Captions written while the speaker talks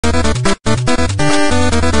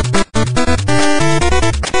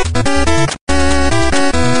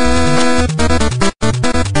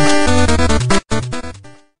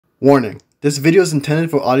Warning, this video is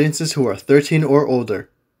intended for audiences who are 13 or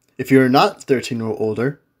older. If you are not 13 or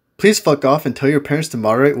older, please fuck off and tell your parents to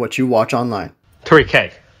moderate what you watch online.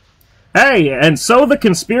 Tariq. Hey, and so the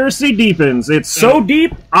conspiracy deepens. It's so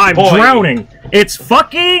deep, I'm drowning. It's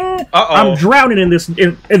fucking... I'm drowning in this.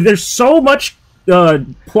 There's so much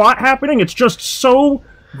plot happening. It's just so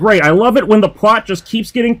great. I love it when the plot just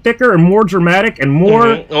keeps getting thicker and more dramatic and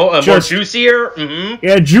more... more juicier.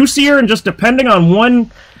 Yeah, juicier, and just depending on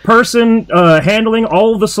one person handling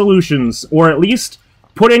all the solutions, or at least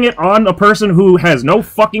putting it on a person who has no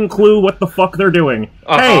fucking clue what the fuck they're doing.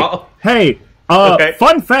 Hey,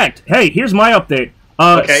 fun fact. Hey, here's my update.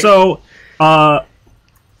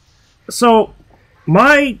 So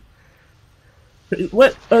my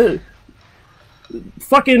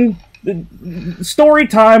fucking story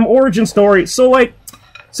time, origin story. So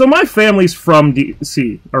my family's from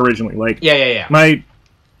DC originally.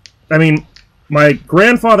 My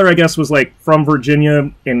grandfather, I guess, was from Virginia,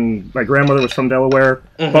 and my grandmother was from Delaware.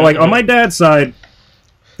 But on my dad's side,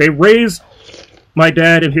 they raised my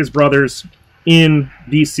dad and his brothers in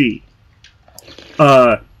DC.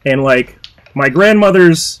 And my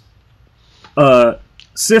grandmother's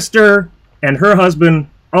sister and her husband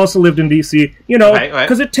also lived in DC. You know,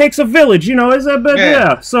 because it takes a village. You know,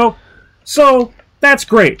 So that's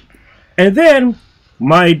great. And then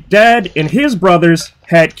my dad and his brothers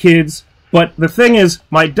had kids. But the thing is,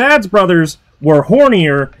 my dad's brothers were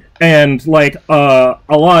hornier and, a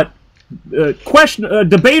lot,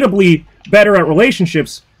 debatably better at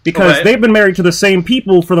relationships because they've been married to the same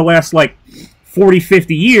people for the last, 40,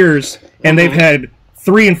 50 years, and they've had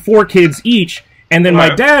 3 and 4 kids each, and then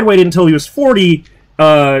my dad waited until he was 40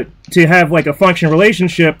 to have, a functioning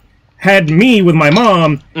relationship, had me with my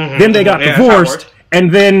mom, then they got divorced, and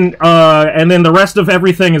then the rest of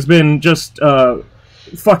everything has been just,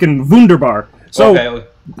 fucking wunderbar. So,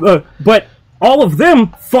 but all of them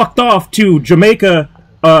fucked off to Jamaica,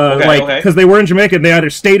 because they were in Jamaica, and they either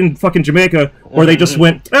stayed in fucking Jamaica, or they just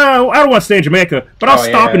went, oh, I don't want to stay in Jamaica, but I'll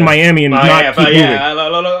stop in Miami and not keep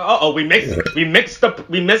moving. We missed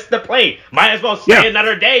the plane. Might as well stay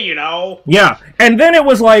another day, you know? Yeah, and then it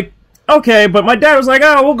was okay, but my dad was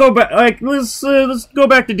oh, we'll go back, let's go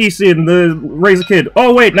back to DC and raise a kid.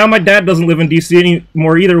 Oh, wait, now my dad doesn't live in DC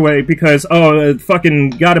anymore either way, because, fucking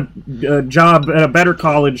got a job at a better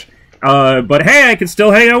college, but hey, I can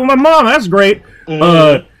still hang out with my mom, that's great.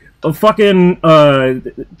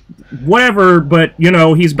 Whatever, but,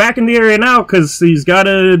 he's back in the area now, because he's got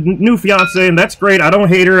a new fiance, and that's great, I don't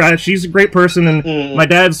hate her, she's a great person, and my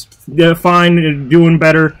dad's fine, doing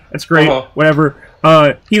better, that's great, whatever.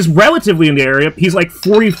 He's relatively in the area. He's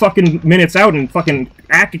 40 fucking minutes out in fucking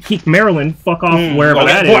Accokeek, Maryland. Fuck off, wherever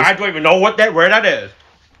that is. I don't even know where that is.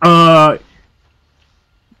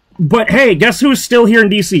 But hey, guess who's still here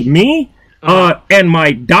in DC? Me? And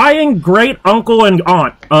my dying great uncle and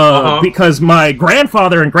aunt. Because my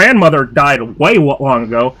grandfather and grandmother died way long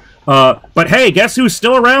ago. But hey, guess who's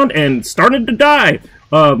still around and started to die?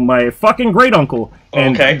 My fucking great uncle.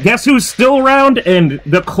 And guess who's still around and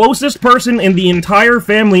the closest person in the entire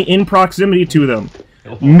family in proximity to them?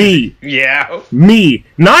 Me. Yeah. Me.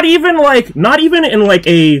 Not even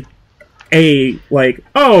in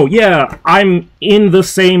oh yeah, I'm in the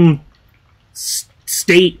same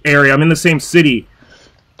state area, I'm in the same city.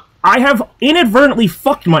 I have inadvertently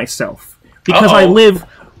fucked myself because I live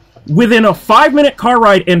within a 5-minute car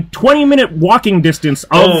ride and 20-minute walking distance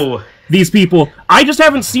of these people. I just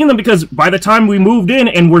haven't seen them because by the time we moved in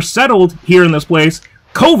and were settled here in this place,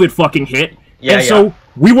 COVID fucking hit. So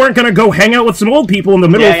we weren't going to go hang out with some old people in the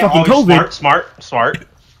middle of fucking COVID. Smart.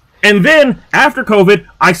 And then, after COVID,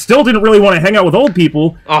 I still didn't really want to hang out with old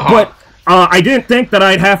people, but I didn't think that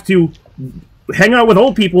I'd have to hang out with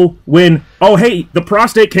old people when, oh hey, the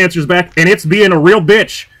prostate cancer's back and it's being a real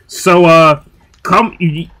bitch. So,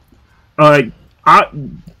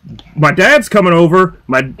 my dad's coming over.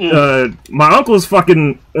 My uncle's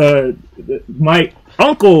fucking. My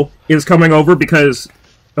uncle is coming over because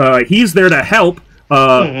he's there to help.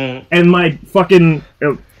 And my fucking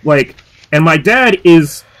and my dad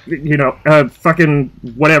is fucking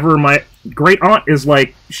whatever. My great aunt is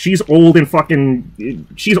she's old and fucking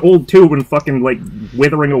she's old too and fucking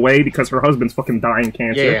withering away because her husband's fucking dying of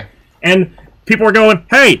cancer. Yeah. And people are going,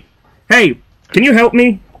 hey, can you help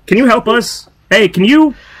me? Can you help us? Hey, can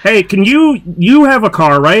you have a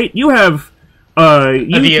car, right? You have,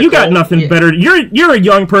 you got nothing better. You're a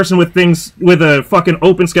young person with a fucking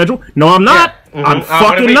open schedule. No, I'm not. I'm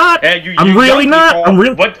fucking not. I'm really not. I'm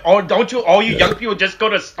really. What? Oh, don't you? All you young people just go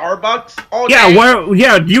to Starbucks all day? Yeah, well,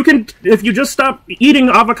 yeah. You can if you just stop eating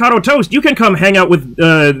avocado toast. You can come hang out with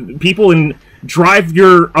people and drive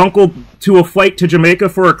your uncle to a flight to Jamaica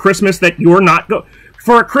for a Christmas that you're not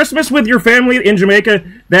for a Christmas with your family in Jamaica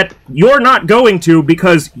that you're not going to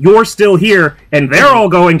because you're still here and they're all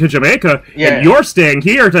going to Jamaica and you're staying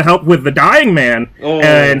here to help with the dying man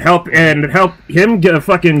and help him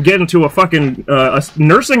get into a fucking a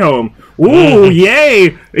nursing home. Ooh,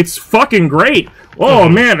 yay! It's fucking great. Oh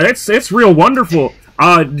man, it's real wonderful.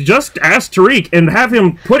 Just ask Tariq and have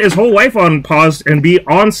him put his whole life on pause and be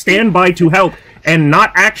on standby to help and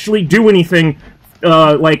not actually do anything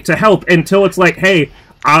like to help until it's like, hey,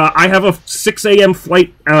 I have a 6 a.m.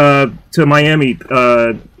 flight to Miami.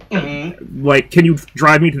 Like, can you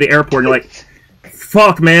drive me to the airport? And you're like,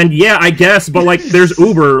 fuck, man, yeah, I guess, but like, there's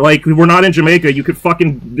Uber. Like, we're not in Jamaica. You could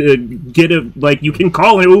fucking get a you can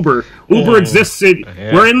call an Uber. Uber exists.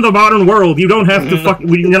 We're in the modern world. You don't have to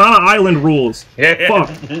you're not on island rules.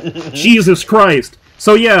 Fuck, Jesus Christ.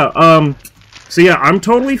 So yeah, I'm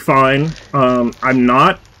totally fine. I'm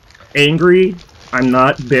not angry. I'm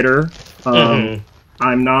not bitter. I'm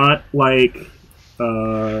not, like,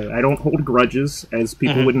 I don't hold grudges, as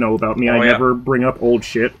people would know about me. I never bring up old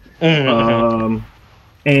shit.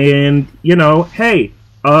 And, you know, hey,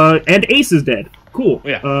 and Ace is dead. Cool.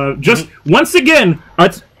 Just, once again,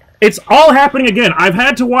 it's all happening again. I've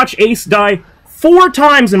had to watch Ace die 4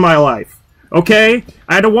 times in my life, okay?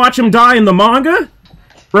 I had to watch him die in the manga,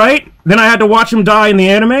 right? Then I had to watch him die in the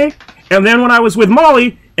anime. And then when I was with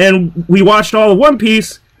Molly, and we watched all of One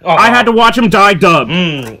Piece, I had to watch him die dubbed.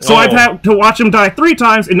 So I've had to watch him die 3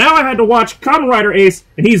 times, and now I had to watch Kamen Rider Ace,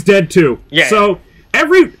 and he's dead too. So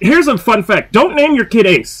here's a fun fact: don't name your kid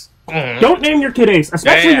Ace. Don't name your kid Ace,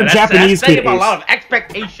 especially your Japanese kid Ace. That's a lot of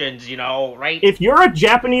expectations, you know, right? If you're a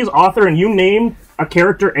Japanese author and you name a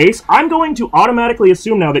character Ace, I'm going to automatically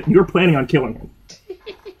assume now that you're planning on killing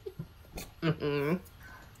him.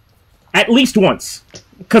 At least once.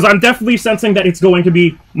 Because I'm definitely sensing that it's going to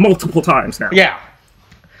be multiple times now.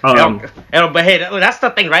 But hey, that's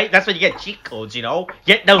the thing, right? That's when you get cheat codes, you know?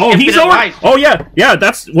 Get those lives.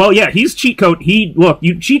 He's cheat code.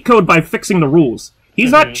 You cheat code by fixing the rules.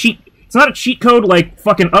 He's not cheat. It's not a cheat code like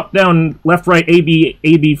fucking up, down, left, right, A,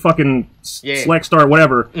 B, fucking select star,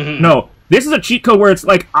 whatever. No, this is a cheat code where it's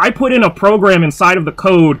like, I put in a program inside of the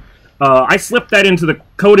code, I slipped that into the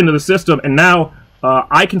code into the system, and now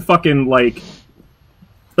I can fucking, like,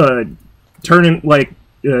 turn in, like,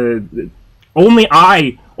 only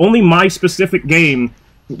my specific game,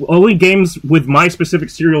 only games with my specific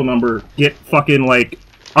serial number get fucking, like,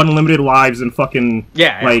 unlimited lives and fucking,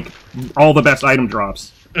 like, all the best item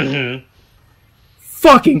drops.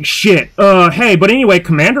 Fucking shit. Hey, but anyway,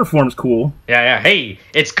 Commander form's cool. Hey,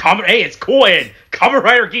 it's cool, Ed. Kamen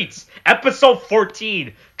Rider Geats, episode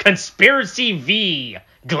 14, Conspiracy V,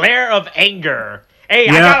 Glare of Anger. Hey,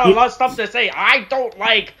 I got a lot of stuff to say. I don't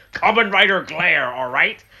like Kamen Rider Glare,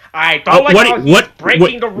 alright? I don't like how he's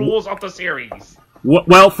breaking the rules of the series.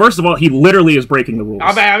 Well, first of all, he literally is breaking the rules.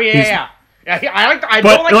 I don't like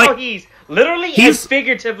how he's literally and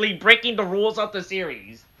figuratively breaking the rules of the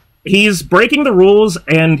series. He's breaking the rules,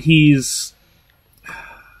 and he's...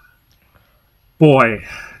 Boy.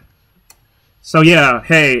 So yeah,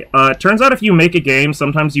 hey, turns out if you make a game,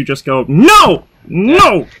 sometimes you just go, No!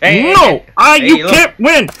 No! You can't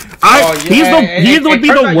win! He would be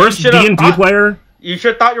the worst D&D player. You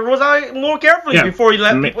should have thought your rules out more carefully before you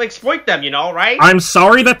let people exploit them, you know, right? I'm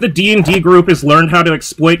sorry that the D&D group has learned how to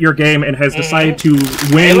exploit your game and has decided to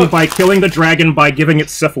win by killing the dragon by giving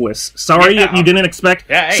it syphilis. Sorry that you didn't expect...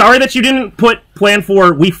 Sorry that you didn't plan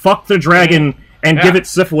for, we fuck the dragon and give it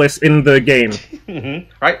syphilis in the game.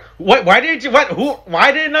 Right? Why didn't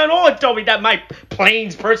I know it told me that my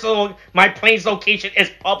plane's location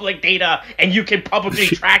is public data and you can publicly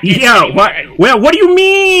track it? Well, what do you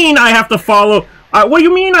mean I have to follow... what do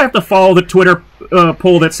you mean I have to follow the Twitter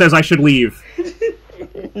poll that says I should leave?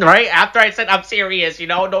 Right? After I said I'm serious, you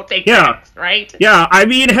know, don't take text, right? Yeah, I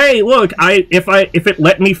mean, hey, look, if it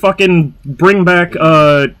let me fucking bring back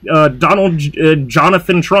Donald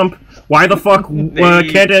Jonathan Trump, why the fuck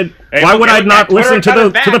can't it? Why would I not listen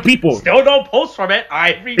to the people? Still no post from it.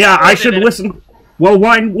 I should listen. Well,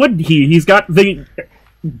 why would he? He's got the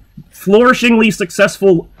flourishingly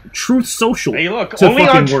successful Truth Social. Hey, look, only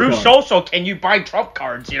on Truth Social can you buy Trump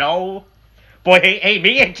cards, you know? Boy, hey,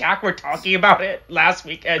 me and Jack were talking about it last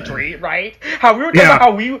week at Dream, right? How we were talking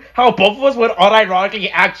about how both of us would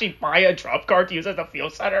unironically actually buy a Trump card to use as a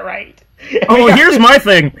field center, right? Here's my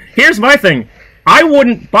thing. I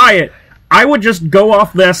wouldn't buy it. I would just go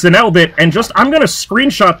off the SNL bit and I'm gonna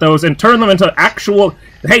screenshot those and turn them into actual.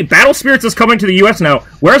 Hey, Battle Spirits is coming to the U.S. now.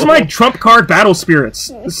 Where's my Trump card Battle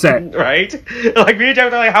Spirits set? Right? Like, we were talking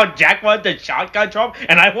about how Jack wanted the shotgun Trump,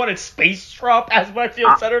 and I wanted Space Trump as my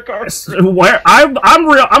field center card.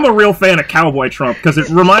 I'm a real fan of Cowboy Trump, because it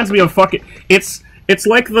reminds me of fucking... It's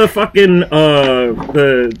like the fucking,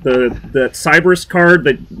 the Cybers card,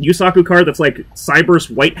 the Yusaku card that's like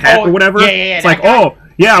Cybers white hat or whatever. Yeah, it's like, guy.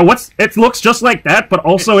 It looks just like that, but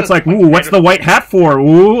also it's like, ooh, what's the white hat for?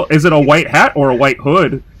 Ooh, is it a white hat or a white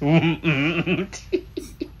hood?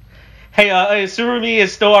 Hey, Surumi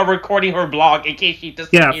is still recording her blog in case she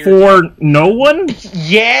disappears. Yeah, for no one?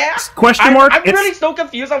 Yeah? Question mark? I'm really still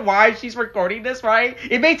confused on why she's recording this, right?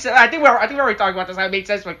 It makes sense. I think we were already talking about this. It makes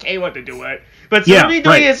sense for Kayla to do it. But Surumi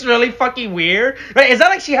doing it is really fucking weird. Right? Is that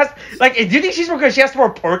like she has... Like, do you think she has to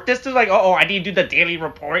report this to, like, oh, I need to do the daily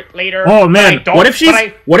report later? Oh, man. What if she's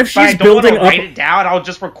building up... write it down. I'll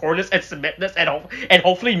just record this and submit this, and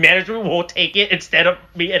hopefully management will take it instead of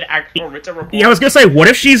me an actual written report. Yeah, I was gonna say, what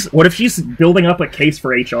if she's building up a case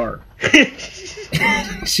for HR?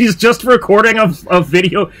 She's just recording a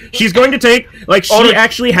video. She's going to take, like, she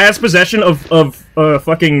actually has possession of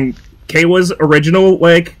fucking Kayla's original,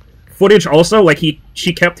 like, footage also. Like,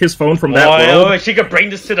 she kept his phone from that world. She could bring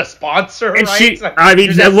this to the sponsor, and right?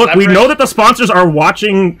 Look, we know that the sponsors are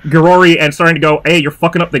watching Garori and starting to go, hey, you're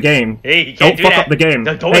fucking up the game. Hey, you can't don't fuck up the game.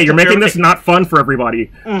 Hey, you're making this not fun for everybody.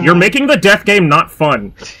 You're making the death game not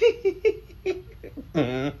fun.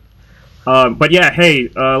 But yeah, hey,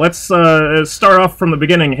 let's start off from the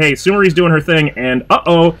beginning. Hey, Sumeri's doing her thing, and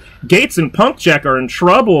Gates and Punkjack are in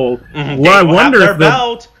trouble. Well, I wonder if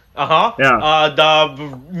belt. Yeah.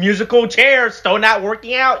 The musical chairs still not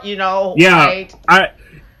working out, you know. Yeah. Right?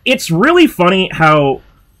 It's really funny how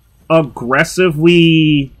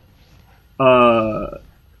aggressively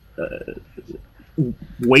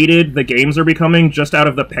weighted the games are becoming just out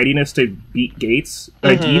of the pettiness to beat Gates.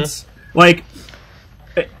 Geats. Like,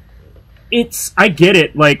 I get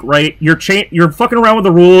it, like, right, you're fucking around with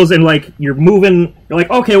the rules, and, like, you're like,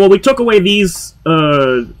 okay, well, we took away these,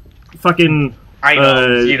 fucking...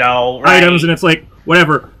 items, you know, right? Items, and it's like,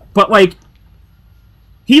 whatever. But, like,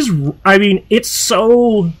 it's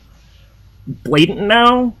so blatant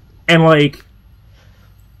now, and, like,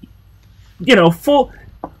 you know, full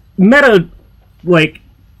meta, like,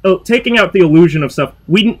 taking out the illusion of stuff.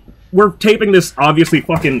 We're taping this obviously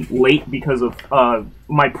fucking late because of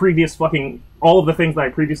my previous fucking all of the things that I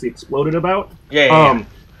previously exploded about. Yeah.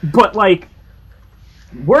 But like,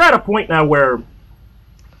 we're at a point now where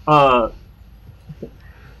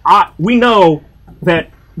we know that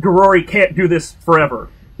Garori can't do this forever.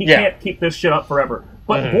 He can't keep this shit up forever.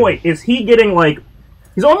 But boy, is he getting like,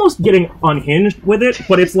 he's almost getting unhinged with it.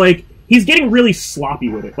 But it's like, he's getting really sloppy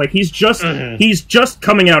with it. Like, he's just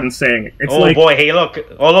coming out and saying it. It's boy, hey, look.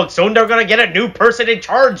 Oh, look, soon they're gonna get a new person in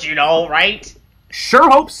charge, you know, right?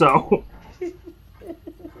 Sure hope so. You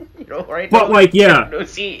know, right? But, like, yeah.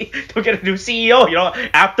 They'll get a new CEO, you know,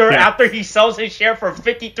 after he sells his share for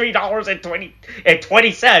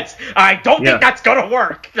 $53.20. I don't think that's gonna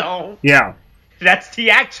work, no. Yeah. That's the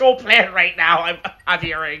actual plan right now, I'm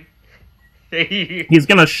hearing. He's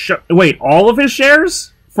gonna wait, all of his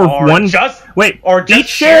shares? For each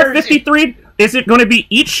share at 53? Is it going to be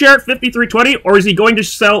each share at $53.20, or is he going to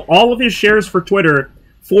sell all of his shares for Twitter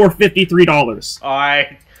for $53?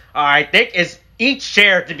 I think it's each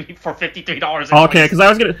share to be for $53. Okay, because I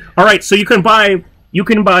was gonna. All right, so you could buy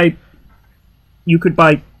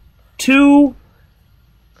two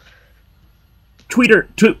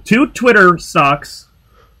Twitter stocks,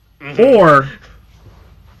 or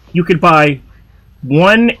you could buy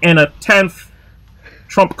 1 1/10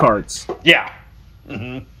 Trump cards. Yeah.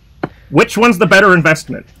 Which one's the better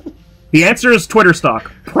investment? The answer is Twitter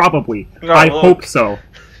stock. Probably. I hope so.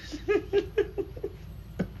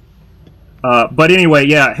 But anyway,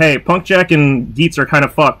 yeah, hey, Punkjack and Geats are kind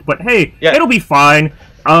of fucked, but hey, it'll be fine.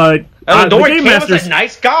 Don't worry, Kayla's a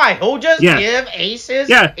nice guy. He'll just give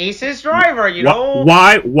Ace's driver, you know?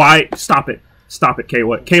 Why? Stop it,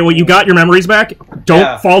 Kayla. Kayla, you got your memories back?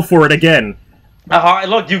 Don't fall for it again.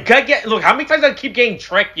 Look, you gotta look, how many times I keep getting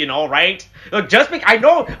tricked, you know, right? Look, I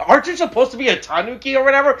know, aren't you supposed to be a Tanuki or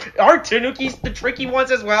whatever? Aren't Tanukis the tricky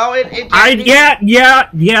ones as well? Yeah.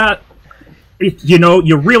 You know,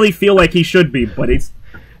 you really feel like he should be, but he's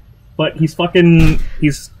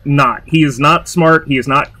not. He is not smart, he is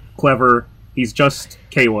not clever, he's just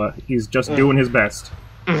Kayla. He's just doing his best.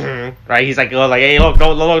 Right? He's like, hey, look, hey, look,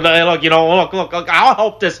 look, I'll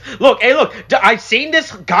help this. Look, hey, look, I've seen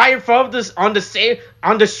this guy in front of this on the street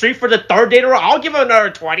for the third day in a row. I'll give him another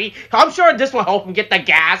 20. I'm sure this will help him get the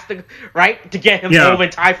gas, to get him home in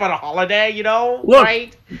time for the holiday.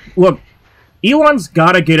 Right? Look, Elon's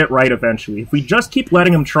gotta get it right eventually. If we just keep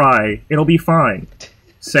letting him try, it'll be fine.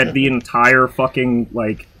 Said the entire fucking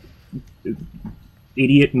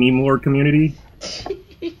idiot meme lord community.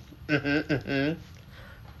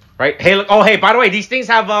 Right? Hey, look. Oh, hey. By the way, these things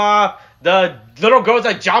have the little girl's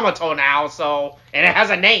a Yamato now, and it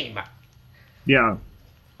has a name. Yeah.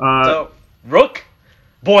 So Rook.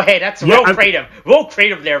 Boy, hey, that's real creative. Real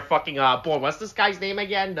creative there, fucking boy. What's this guy's name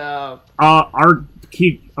again? I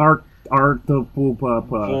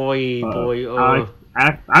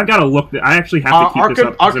gotta look. I actually have to keep this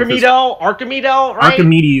up. Archimedo, right?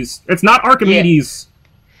 Archimedes. It's not Archimedes.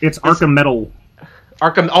 Yeah. It's Archimetal.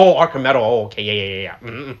 Archimedo. Oh, okay, yeah.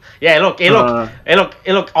 Mm-hmm. Yeah,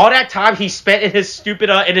 look. All that time he spent in his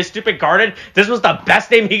stupid garden. This was the best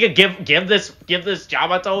name he could give this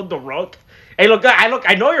Yamato, the Rook. Hey, look.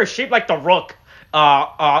 I know you're shaped like the Rook,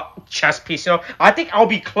 chess piece. I think I'll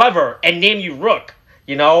be clever and name you Rook.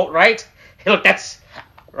 Right? Hey, look, that's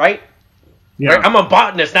right. Yeah. Right? I'm a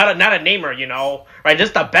botanist, not a namer. Right? This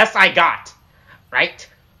is the best I got. Right?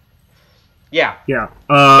 Yeah. Yeah.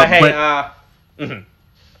 But hey,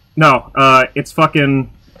 No, it's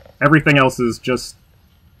fucking... Everything else is just...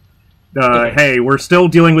 Hey, we're still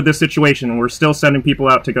dealing with this situation, and we're still sending people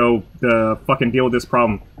out to go fucking deal with this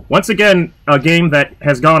problem. Once again, a game that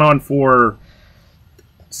has gone on for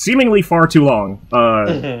seemingly far too long.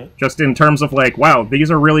 Just in terms of, wow,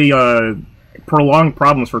 these are really prolonged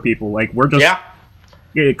problems for people. We're just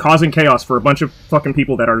causing chaos for a bunch of fucking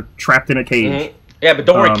people that are trapped in a cage. Yeah, but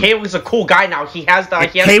don't worry, Kawa's a cool guy now. He has the...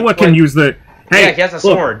 Kawa can use the... Hey, he has a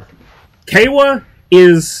sword. Kawa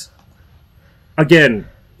is... Again,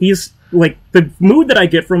 he's... the mood that I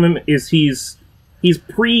get from him is he's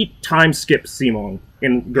pre-time skip Simon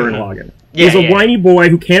in Gurren Lagann. He's a whiny boy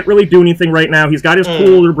who can't really do anything right now. He's got his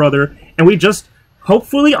cool older brother, and we just...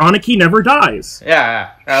 Hopefully, Aniki never dies.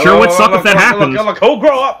 Yeah. Sure would suck if that happens. Look, he'll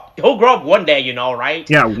grow up. He'll grow up one day, right?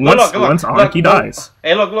 Yeah, once Aniki dies.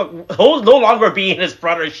 Hey, look. He'll no longer be in his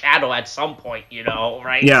brother's shadow at some point,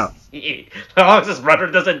 right? Yeah. As long as his brother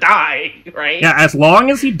doesn't die, right? Yeah, as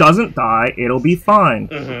long as he doesn't die, it'll be fine.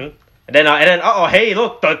 And then, hey,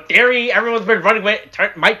 look, the theory everyone's been running with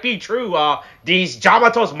might be true. These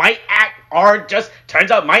Yamatos might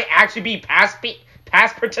actually be past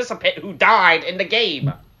participant who died in the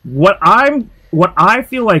game. What I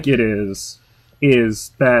feel like it is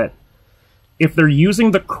that if they're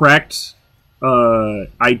using the correct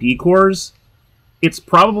ID cores, it's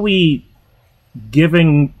probably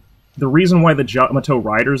giving the reason why the Yamato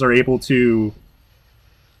riders are able to...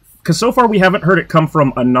 Because so far we haven't heard it come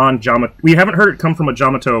from a non-Yamato... We haven't heard it come from a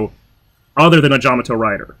Yamato other than a Yamato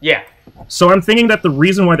rider. Yeah. So I'm thinking that the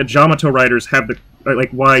reason why the Yamato riders have the...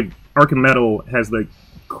 why Archimetal has the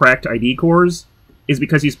cracked ID cores is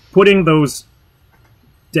because he's putting those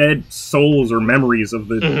dead souls or memories of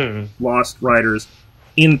the lost riders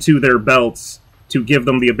into their belts to give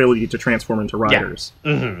them the ability to transform into riders.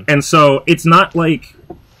 Yeah. And so it's not like...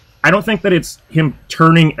 I don't think that it's him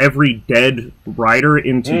turning every dead rider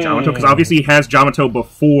into Yamato, because obviously he has Yamato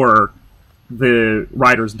before the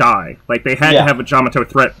riders die. They had to have a Yamato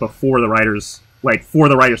threat before the riders... for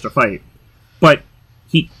the riders to fight. But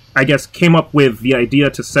he, I guess, came up with the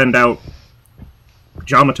idea to send out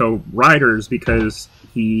Yamato riders because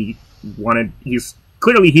he wanted...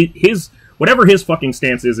 Whatever his fucking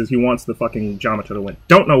stance is he wants the fucking Yamato to win.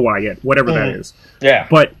 Don't know why yet. Whatever that is. Yeah.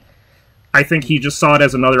 But I think he just saw it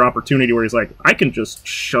as another opportunity where he's like, I can just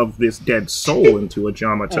shove this dead soul into a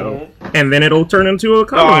Yamato, and then it'll turn into a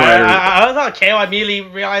Kamen Rider. I thought Kawa immediately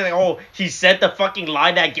realized, he said the fucking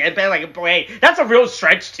line that get back. Hey, that's a real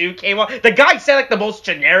stretch too, Kawa. The guy said the most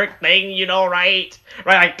generic thing, right?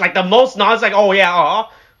 Right, like the most nonsense.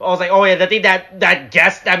 I was like, the thing that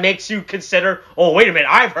guess that makes you consider, wait a minute,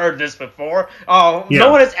 I've heard this before. No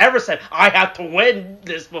one has ever said, I have to win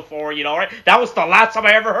this before, right? That was the last time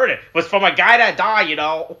I ever heard it. Was from a guy that died,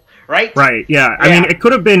 right? Right, yeah. I mean, it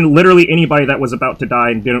could have been literally anybody that was about to die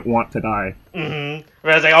and didn't want to die. I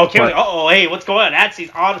was like, hey, what's going on? That's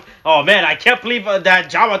odd. Oh, man, I can't believe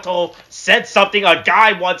that Yamato said something a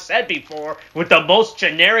guy once said before with the most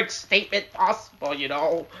generic statement possible,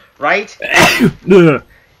 right?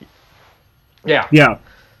 Yeah. Yeah.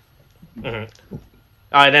 And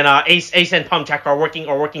then Ace and Pumpjack are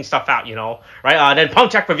working stuff out, right? Then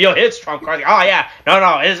Pumpjack revealed his trump card.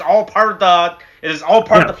 No, it is all part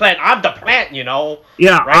of the plan. I'm the plant,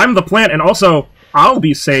 Yeah, right? I'm the plant, and also I'll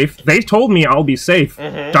be safe. They told me I'll be safe.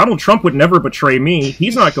 Donald Trump would never betray me.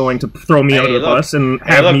 He's not going to throw me under the bus and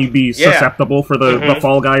have me be susceptible for the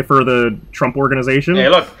fall guy for the Trump organization. Hey,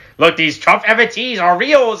 look, these Trump FTs are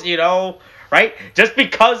reals, you know, right? Just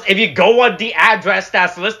because if you go on the address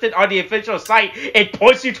that's listed on the official site, it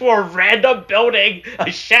points you to a random building,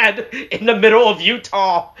 a shed in the middle of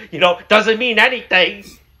Utah, you know, doesn't mean anything.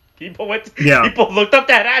 People looked up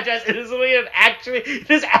that address, and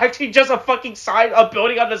it is actually just a fucking sign, a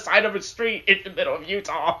building on the side of a street in the middle of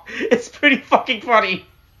Utah. It's pretty fucking funny.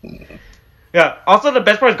 Yeah. Also, the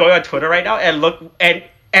best part is going on Twitter right now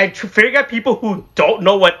and figuring out people who don't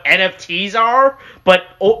know what NFTs are, but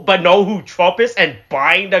know who Trump is, and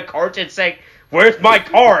buying the cards and saying, "Where's my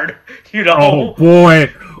card?" You know. Oh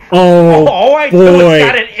boy. All I do is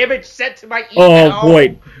got an image sent to my email. Oh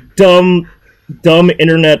boy. Dumb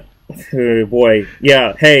internet. Oh, boy,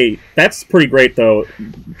 yeah. Hey, that's pretty great though.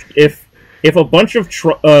 If a bunch of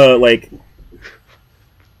Trump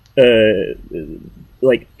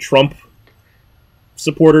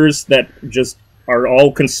supporters that just are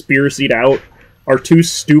all conspiracied out are too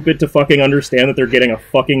stupid to fucking understand that they're getting a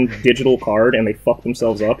fucking digital card and they fuck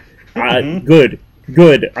themselves up. Good.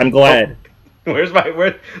 I'm glad. Where's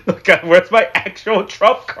my actual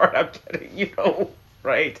Trump card? I'm getting, you know.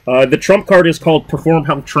 Right. The Trump card is called Perform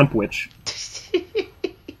How Trump Witch.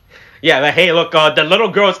 Yeah, but hey, look, the little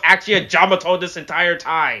girl is actually a Jamato this entire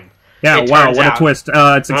time. Yeah, wow, what a twist.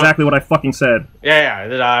 It's exactly what I fucking said.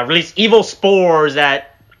 Yeah. Release evil spores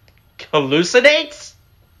that hallucinates,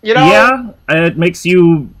 you know? Yeah, it makes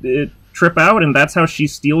you trip out, and that's how she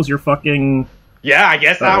steals your fucking... Yeah, I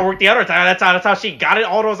guess that worked the other time. That's how she got it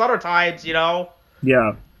all those other times, you know?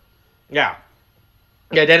 Yeah. Yeah.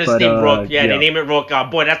 Yeah, then it's named Rook. Yeah, they name it Rook.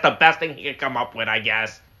 Boy, that's the best thing he could come up with, I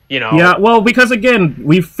guess. You know. Yeah, well, because again,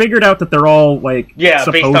 we've figured out that they're all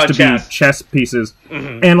supposed to be chess pieces,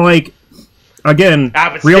 and again,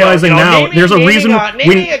 realizing now there's a reason.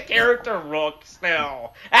 Naming a character Rook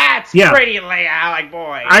still. That's pretty layout,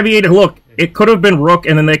 boy. I mean, look, it could have been Rook,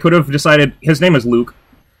 and then they could have decided his name is Luke.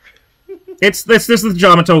 This is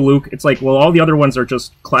Jamato Luke. It's like, well, all the other ones are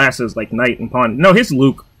just classes like Knight and Pawn. No, his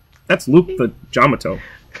Luke. That's Luke the Jamato.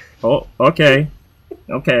 Oh, okay.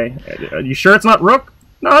 Are you sure it's not Rook?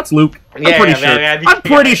 No, it's Luke. I'm pretty sure. I'm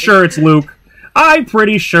pretty sure it's Luke. I'm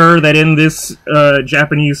pretty sure that in this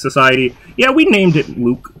Japanese society, we named it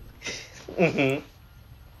Luke.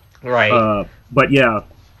 Right. But yeah.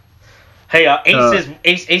 Hey,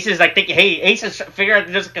 Ace is like thinking, hey, Ace is figuring out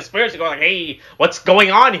there's a conspiracy going, like, hey, what's going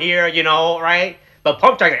on here, you know, right? But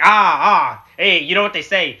Pump's like, hey, you know what they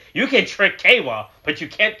say? You can trick Kawa, but you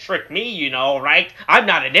can't trick me, you know, right? I'm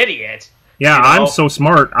not an idiot. Yeah, you know? I'm so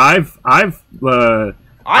smart. I'm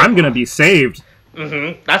gonna be saved.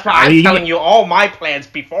 That's why I'm telling you all my plans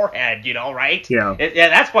beforehand, you know, right? Yeah.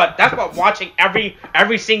 That's what watching every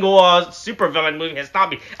single supervillain movie has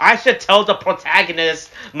taught me. I should tell the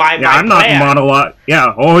protagonist my I'm plan. not monologue.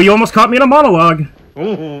 Yeah. Oh, you almost caught me in a monologue.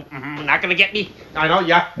 Not gonna get me. I know,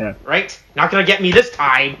 yeah. Right? Not gonna get me this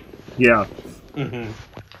time. Yeah.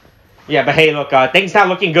 Yeah, but hey, look, things not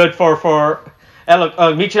looking good for look,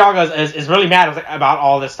 Michinaga is really mad about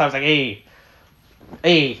all this stuff. It's like,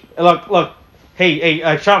 hey, look, hey,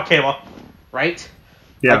 shut up, Kayla, right?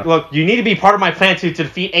 Yeah. Like, look, you need to be part of my plan to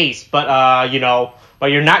defeat Ace, but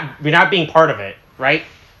you're not being part of it, right?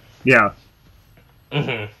 Yeah.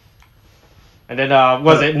 And then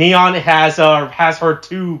was it Neon has her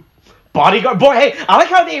two bodyguard? Boy, hey, I like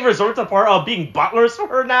how they resort to the part of being butlers for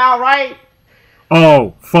her now, right?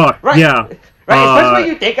 Oh fuck, right. Yeah. Right, especially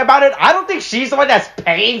when you think about it, I don't think she's the one that's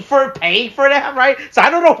paying for them, right? So I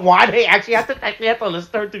don't know why they actually have to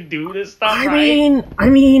listen to her to do this stuff. I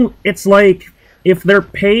mean, it's like if they're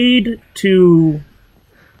paid to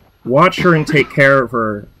watch her and take care of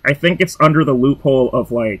her, I think it's under the loophole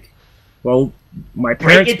of like, well, my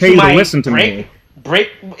parents pay to listen to me.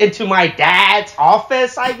 Break into my dad's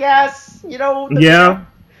office, I guess. You know. Yeah.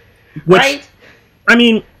 Which, right. I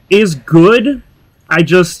mean, is good.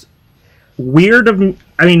 Weird of me.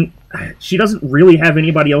 I mean, she doesn't really have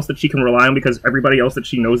anybody else that she can rely on because everybody else that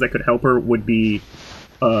she knows that could help her would be.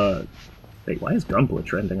 Wait, why is Gunpla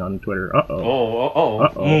trending on Twitter? That's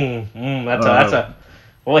a.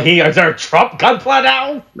 Well, is there a Trump Gunpla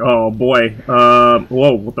now? Oh boy.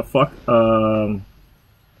 Whoa, what the fuck?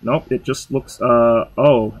 Nope. It just looks.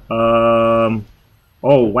 Oh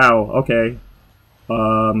wow. Okay.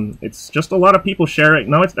 It's just a lot of people sharing.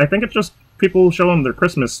 No, I think it's just people showing their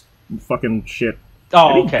Christmas fucking shit.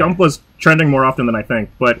 Oh, okay. Gunpla's trending more often than I think,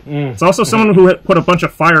 but it's also someone who put a bunch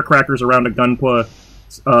of firecrackers around a Gunpla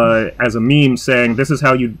as a meme saying, "This is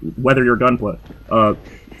how you weather your Gunpla."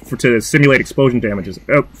 to simulate explosion damages.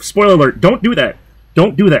 Spoiler alert, don't do that.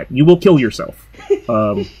 Don't do that. You will kill yourself.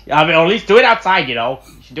 I mean, at least do it outside, you know?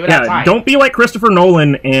 You should do it outside. Don't be like Christopher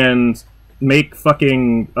Nolan and make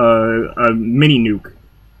fucking a mini nuke.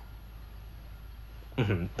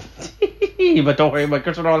 But don't worry, but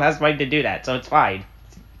Christopher Nolan has money to do that, so it's fine.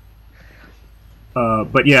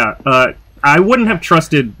 But yeah, I wouldn't have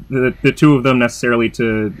trusted the two of them necessarily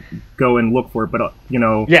to go and look for it, but you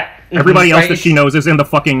know, everybody else that she knows is in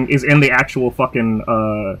the actual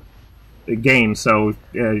fucking game, so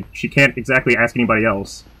she can't exactly ask anybody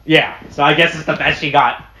else. Yeah, so I guess it's the best she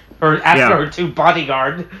got. Her two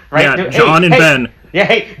bodyguard, right? Yeah, John and Ben. Yeah,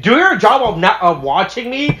 hey, do your job of not watching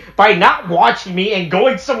me by not watching me and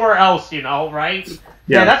going somewhere else, you know, right?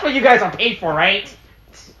 Yeah, that's what you guys are paid for, right?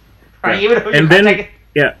 Right. Yeah. Even then,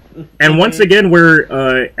 and once again we're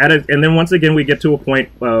and then once again we get to a point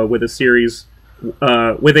with a series,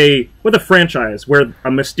 with a franchise where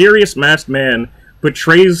a mysterious masked man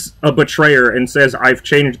betrays a betrayer and says, "I've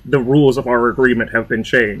changed the rules of our agreement have been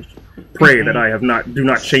changed. Pray that I have not do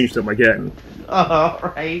not change them again."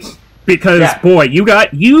 Right. Because boy, you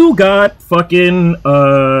got fucking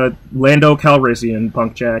Lando Calrissian,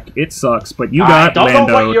 Punk Jack. It sucks, but you got Lando. I don't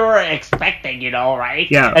know what you were expecting, you know, right?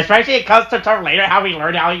 Yeah. Especially it comes to term later, how we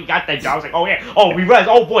learned how you got the job. It's like, oh yeah, oh we realized,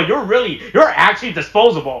 oh boy, you're actually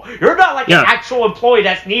disposable. You're not like an actual employee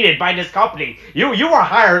that's needed by this company. You were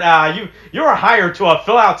hired. You were hired to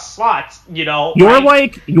fill out slots. You know. You're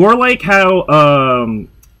like how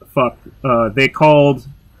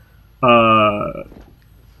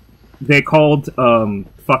they called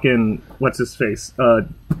fucking what's his face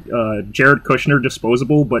Jared Kushner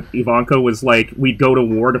disposable, but Ivanka was like, we'd go to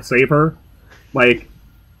war to save her. Like,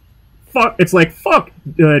 fuck, it's like, fuck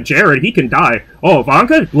Jared, he can die. Oh,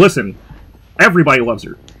 Ivanka, listen, everybody loves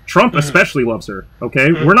her. Trump especially loves her.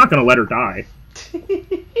 Okay, we're not gonna let her die.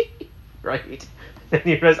 Right. Then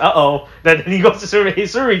he goes, Then he goes to Suri. Hey,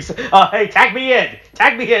 Suri, hey, tag me in.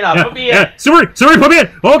 Put me in. Suri, put me in.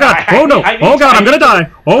 Oh god. I'm gonna die.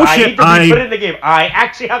 Oh shit. I need to be put in the game. I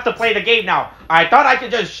actually have to play the game now. I thought I could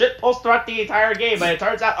just shitpost throughout the entire game, but it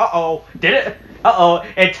turns out,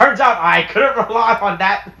 it turns out I couldn't rely on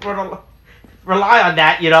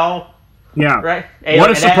that. You know. Yeah. Right. Hey,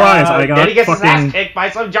 what a surprise! I got. Then he gets his ass kicked by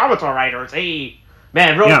some Javatar riders. Hey,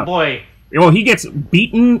 man, real boy. Well, he gets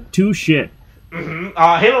beaten to shit. Hey,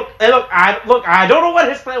 look, I don't know what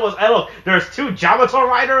his plan was. Hey, look, there's two Javatar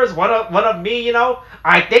riders, one of me, you know.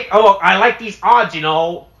 I think, I like these odds, you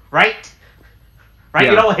know, right? Right,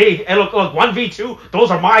 you know, hey, look, 1v2,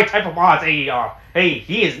 those are my type of odds. Hey,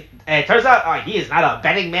 he is, it turns out, he is not a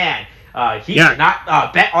betting man. He did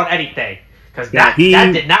not bet on anything. Because that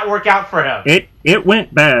did not work out for him. It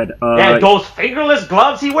went bad. Those fingerless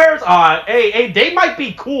gloves he wears, they might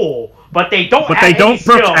be cool, but they don't. But they don't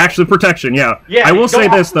actually protection. Yeah. I will say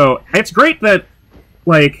this though, it's great that,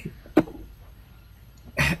 like,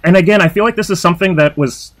 and again, I feel like this is something that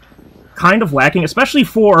was kind of lacking, especially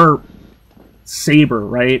for Saber,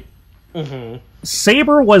 right?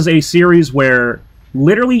 Saber was a series where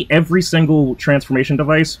literally every single transformation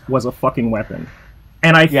device was a fucking weapon.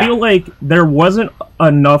 And I feel like there weren't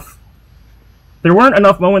enough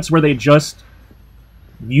moments where they just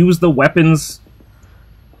used the weapons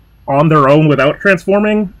on their own without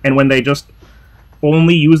transforming, and when they just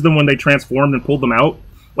only used them when they transformed and pulled them out.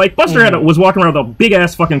 Like, Buster was walking around with a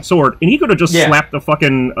big-ass fucking sword, and he could have just slapped the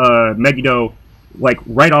fucking Megiddo, like,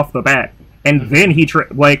 right off the bat. And then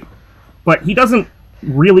but he doesn't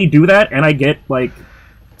really do that, and I get, like,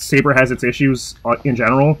 Saber has its issues in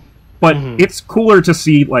general. But it's cooler to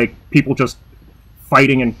see, like, people just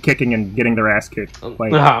fighting and kicking and getting their ass kicked,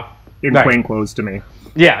 like, in plain clothes to me.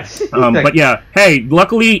 Yeah. But yeah, hey,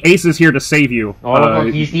 luckily Ace is here to save you.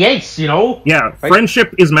 He's the Ace, you know? Yeah, right?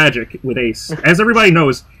 Friendship is magic with Ace. As everybody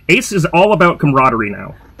knows, Ace is all about camaraderie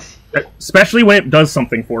now. Especially when it does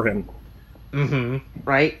something for him.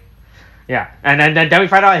 Right? Yeah. And then we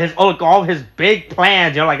find out all his big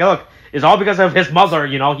plans, you know, like, look, it's all because of his mother,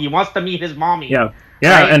 you know? He wants to meet his mommy. Yeah.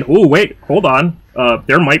 Yeah, right? And, wait, hold on.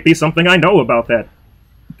 There might be something I know about that.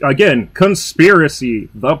 Again, conspiracy.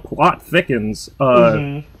 The plot thickens.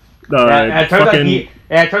 It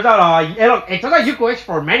turns out you can wish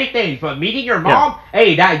for many things, but meeting your mom,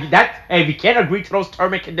 hey, we can't agree to those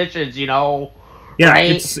terms and conditions, you know. Yeah,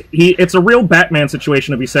 right? it's a real Batman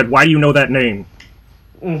situation if he said, why do you know that name?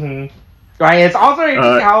 Right, it's also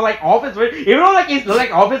interesting how like all of his even though like he's like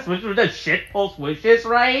all of his wishes were the shit post wishes,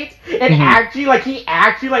 right? And actually like he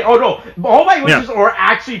actually like oh no, all my wishes were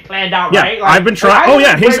actually planned out, right? Like, I've been trying. Oh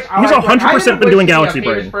yeah, he's 100% been doing Galaxy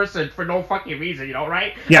Brain. Person for no fucking reason, you know,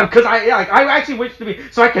 right? Yeah. Because I actually wish to be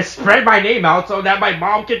so I can spread my name out so that my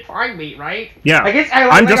mom can find me, right? Yeah. Like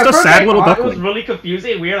I'm just a sad little duckling. It was really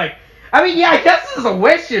confusing and weird. Like, I mean, yeah, I guess this is a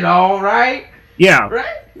wish, you know, right? Yeah.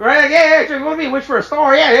 Right, yeah, you want me to wish for a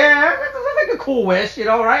star, yeah, that's like a cool wish, you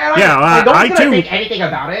know, right? I don't think anything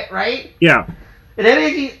about it, right? Yeah. And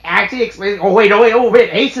then he actually explains, oh wait,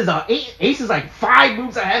 Ace is like 5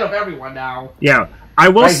 moves ahead of everyone now. Yeah. I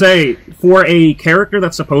will say, for a character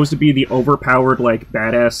that's supposed to be the overpowered, like,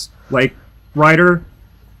 badass, like, rider,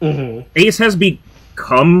 Ace has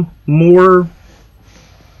become more,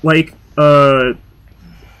 like,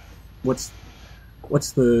 what's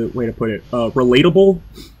the way to put it? Relatable.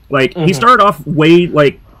 Like he started off way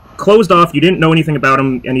like closed off. You didn't know anything about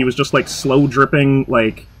him, and he was just like slow dripping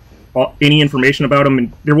like any information about him,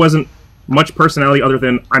 and there wasn't much personality other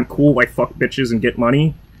than I'm cool. I fuck bitches and get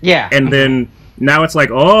money. Yeah. And then now it's like,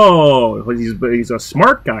 oh, he's a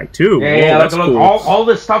smart guy too. Yeah, that's look, cool. all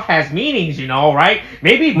this stuff has meanings, you know, right?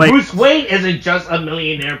 Maybe like, Bruce Wayne isn't just a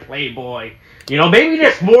millionaire playboy. You know, maybe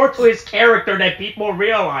there's more to his character that people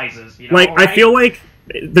realizes. You know, like right? I feel like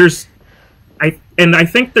I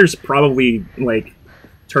think there's probably like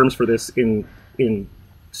terms for this in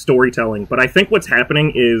storytelling, but I think what's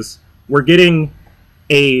happening is we're getting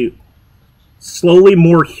a slowly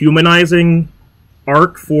more humanizing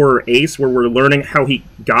arc for Ace, where we're learning how he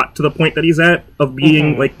got to the point that he's at of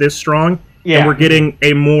being like this strong. Yeah, and we're getting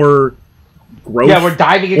a more growth. Yeah, we're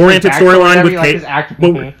diving into oriented storyline with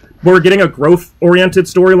Kate. We're getting a growth-oriented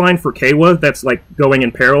storyline for Kawa that's like going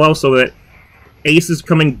in parallel, so that Ace is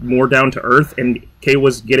coming more down to earth, and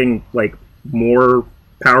Kawa's getting like more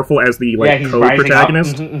powerful as the like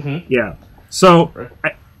co-protagonist. Yeah. So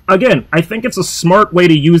I think it's a smart way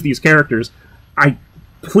to use these characters.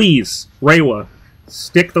 Please, Reiwa,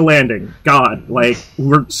 stick the landing. God, like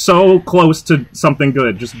we're so close to something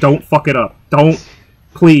good. Just don't fuck it up. Don't,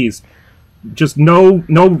 please. Just no,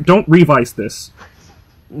 don't revise this.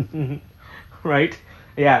 Right?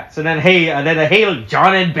 Yeah. So then,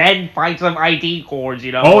 John and Ben find some ID cores.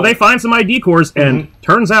 You know. Oh, they find some ID cores, and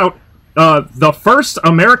turns out the first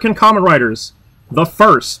American Kamen Riders, the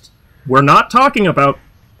first. We're not talking about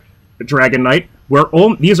Dragon Knight.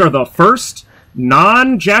 These are the first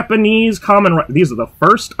non-Japanese Kamen Riders. These are the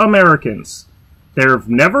first Americans. There have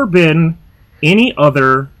never been any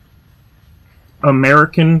other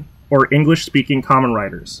American or English-speaking Kamen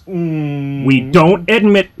Riders. We don't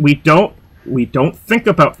admit, we don't think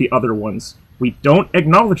about the other ones. We don't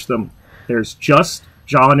acknowledge them. There's just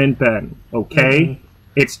John and Ben, okay?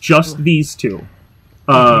 It's just these two.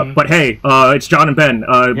 But hey, it's John and Ben.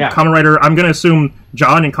 Kamen Rider, I'm gonna assume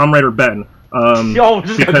John and Kamen Rider Ben.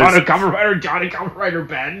 Just Kamen Rider John and Kamen Rider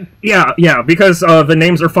Ben? Yeah, because the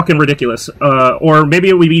names are fucking ridiculous. Or maybe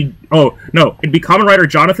it would be... Oh, no, it'd be Kamen Rider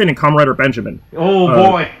Jonathan and Kamen Rider Benjamin. Oh,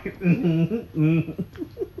 boy.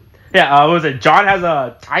 Yeah, what was it? John has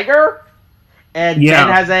a tiger? And Ben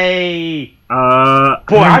has a... I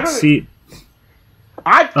don't see...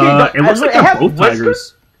 it looks like they're both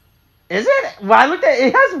tigers. Is it? Well, I looked at it.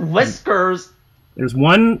 It has whiskers. There's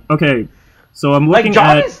one... Okay... So I'm looking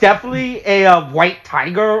John is definitely a white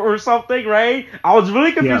tiger or something, right? I was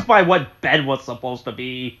really confused by what Ben was supposed to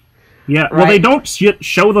be. Yeah, right? Well, they don't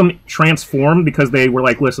show them transform because they were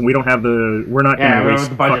like, listen, we don't have the... We're not going to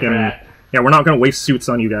waste fucking... Yeah, we're not going to waste suits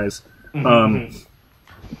on you guys.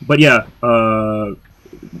 But yeah,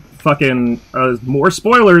 fucking more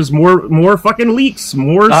spoilers, more fucking leaks,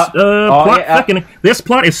 more plot thickening. This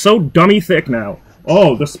plot is so dummy thick now.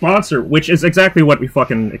 Oh, the sponsor, which is exactly what we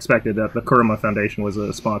fucking expected, that the Kurama Foundation was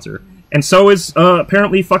a sponsor. And so is,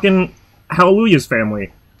 apparently, fucking Hallelujah's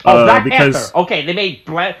family. Black Panther. Okay, they made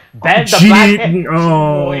Ben the Black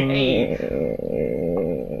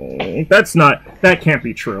Panther. That can't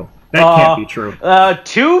be true. That can't be true.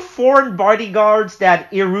 2 foreign bodyguards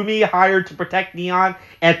that Irumi hired to protect Neon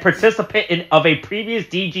and participant of a previous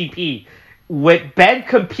DGP. With Ben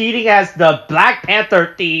competing as the Black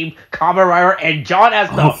Panther themed Kamen Rider and John as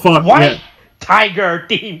the White Tiger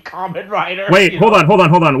themed Kamen Rider. Wait, hold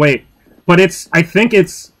on, wait. But I think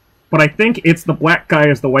it's the black guy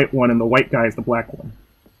is the white one and the white guy is the black one.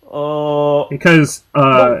 Because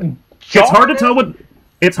it's hard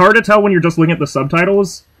to tell when you're just looking at the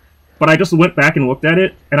subtitles. But I just went back and looked at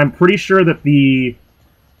it, and I'm pretty sure that the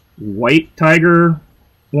White Tiger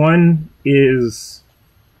one is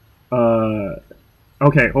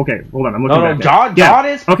Okay, hold on. I'm looking at John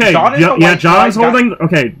is okay. John is the white John's guy. holding.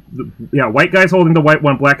 Okay, white guy's holding the white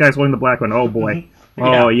one. Black guy's holding the black one. Oh boy.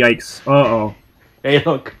 Oh yikes. Hey,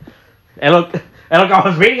 look. I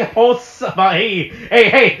was reading a post about hey.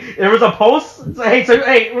 There was a post.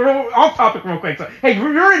 Hey, we're off topic real quick. So, hey,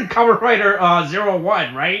 you're in Kamen Rider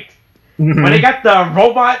 01, right? Mm-hmm. When they got the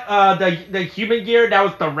robot, the human gear, that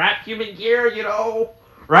was the rap human gear,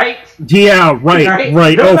 right? Yeah,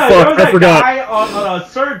 right. Oh fuck, I forgot. Guy on a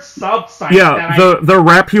certain sub-site. Yeah, the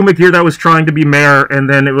rap human gear that was trying to be mayor, and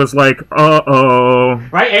then it was like,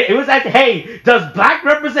 Right, it was like, hey, does black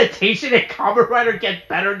representation in Kamen Rider get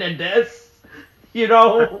better than this?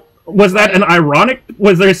 Was that an ironic?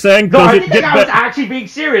 Was they saying? No, I think that guy was actually being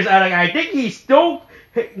serious. I think he's still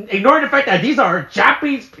ignoring the fact that these are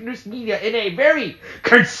Japanese-produced media in a very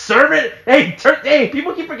conservative. Hey,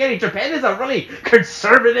 people keep forgetting Japan is a really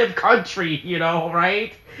conservative country.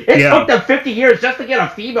 Right? It took them 50 years just to get a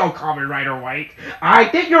female Kamen Rider white. I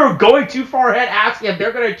think you're going too far ahead asking if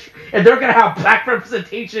they're gonna have black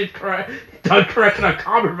representation done correct in a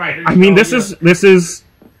Kamen Rider. I mean, this is.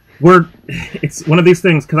 It's one of these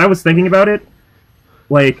things, because I was thinking about it,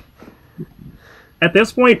 like, at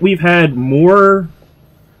this point, we've had more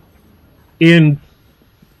in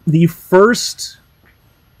the first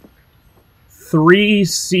three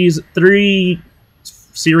series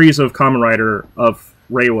of Kamen Rider of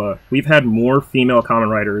Reiwa. We've had more female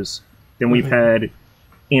Kamen Riders than we've had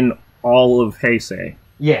in all of Heisei.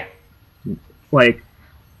 Yeah. Like,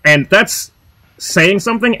 and that's saying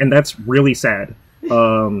something, and that's really sad.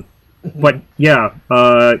 But yeah,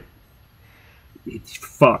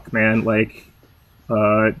 fuck, man. Like,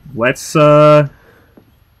 let's here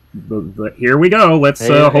we go. Let's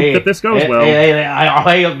hope that this goes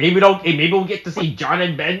well. Maybe we'll get to see John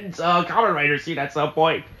and Ben's Kamen Rider scene at some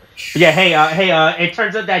point. But yeah, it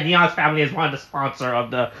turns out that Neon's family is one of the sponsor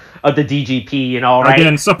of the DGP, right?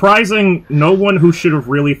 Again, surprising no one who should have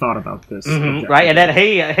really thought about this. Right, and then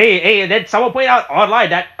and then someone pointed out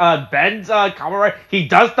online that Ben's Kamen Rider, he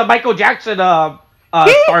does the Michael Jackson startup.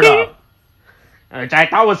 Which I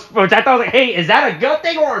thought was like, hey, is that a good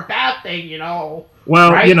thing or a bad thing, Well,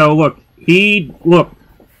 right?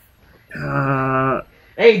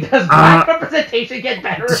 Hey, does black representation get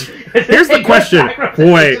better? Here's the question.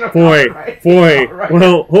 Boy.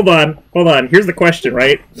 Well, hold on. Here's the question,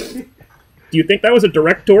 right? Do you think that was a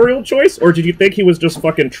directorial choice, or did you think he was just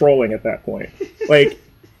fucking trolling at that point? Like,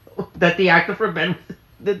 that the actor for Ben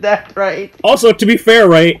did that, right? Also, to be fair,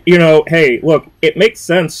 right, hey, look, it makes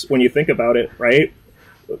sense when you think about it, right?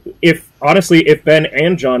 If Ben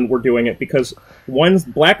and John were doing it, because one's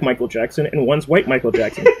black Michael Jackson and one's white Michael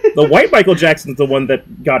Jackson. The white Michael Jackson's the one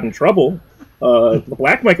that got in trouble. The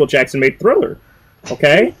black Michael Jackson made Thriller.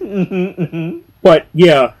 Okay? But,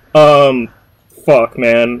 yeah, fuck,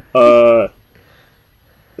 man.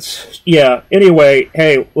 Yeah, anyway,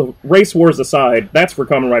 hey, race wars aside, that's for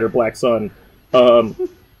Kamen Rider Black Sun.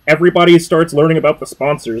 Everybody starts learning about the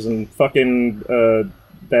sponsors, and fucking,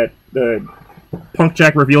 Punk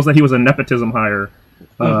Jack reveals that he was a nepotism hire.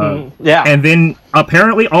 Yeah. And then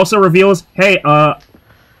apparently also reveals, hey, I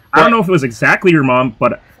don't know if it was exactly your mom,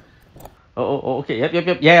 but... Okay,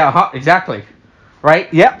 yep, yeah, exactly.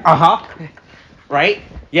 Right, yep, right,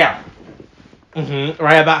 yeah.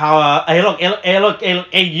 Right, about how, hey, look,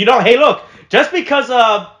 just because,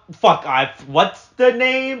 what's the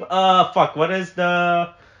name? What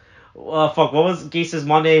was Geats'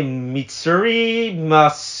 mom name? Masumi?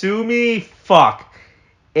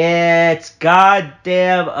 It's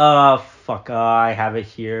goddamn, I have it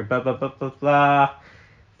here, blah, blah, blah, blah, blah.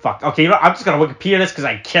 Okay, I'm just gonna Wikipedia this, because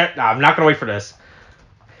I can't, I'm not gonna wait for this.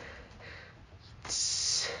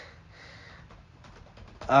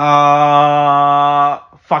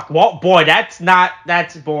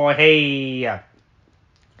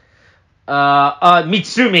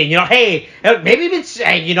 Mitsumi, hey, maybe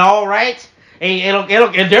Mitsumi, right? Hey, look,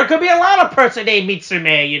 there could be a lot of person named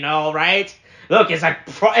Mitsumi, right? Look,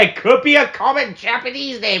 it could be a common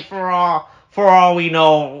Japanese name for all we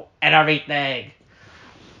know and everything,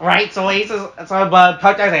 right? So he says, but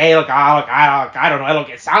Punk Jack's like, hey, look, I don't know, look,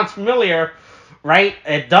 it sounds familiar, right?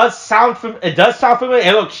 It does sound familiar.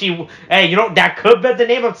 Hey, look, that could be the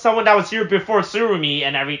name of someone that was here before Surumi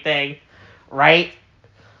and everything, right?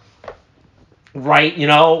 Right,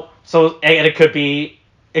 so and it could be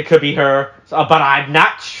her, but I'm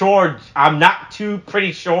not sure. I'm not too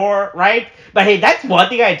pretty sure, right? But hey, that's one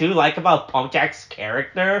thing I do like about Punk Jack's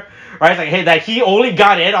character, right? It's like, hey, that he only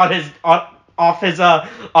got in on his off his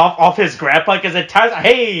grandpa, because it turns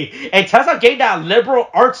out getting that liberal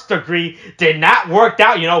arts degree did not work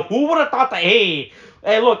out. Who would have thought that? Hey,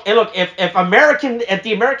 look. If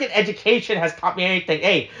the American education has taught me anything,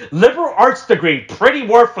 hey, liberal arts degree pretty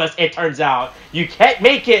worthless. It turns out you can't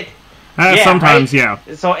make it. Sometimes, right?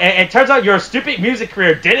 yeah. So it turns out your stupid music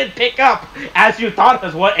career didn't pick up as you thought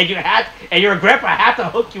it was, and your grandpa had to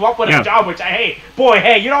hook you up with a job. Which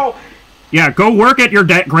you know. Yeah, go work at your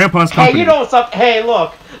grandpa's company. Hey, you know something? Hey,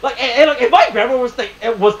 look, if my grandpa was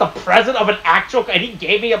the president of an actual, and he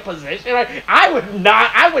gave me a position, I would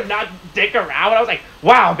not dick around. I was like,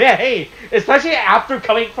 wow, man, hey, especially after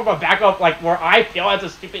coming from a background like where I feel as a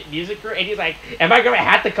stupid music career, and he's like, and my grandpa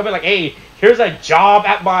had to come in like, hey, here's a job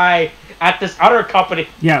at this other company.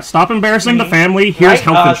 Yeah, stop embarrassing the family. Here's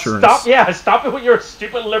health insurance. Stop it with your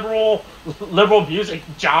stupid liberal music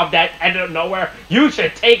job that ended up nowhere. You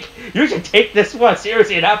should take this one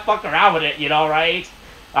seriously and not fuck around with it. You know, right?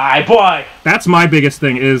 Alright, boy. That's my biggest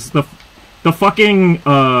thing is the fucking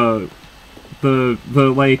the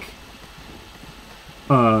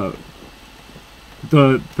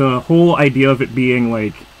whole idea of it being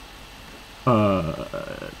like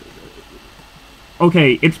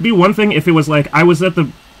okay, it'd be one thing if it was like I was at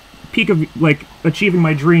the peak of like achieving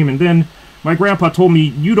my dream and then my grandpa told me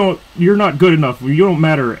you're not good enough, you don't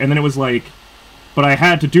matter, and then it was like, but I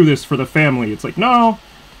had to do this for the family. It's like, no,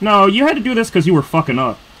 you had to do this because you were fucking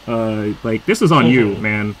up. Like, this is on you,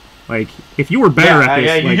 man. Like, if you were better at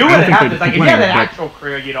this, you wouldn't have this. Like, if you had an actual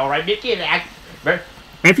career, you know, right? Mickey and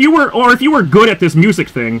if you were good at this music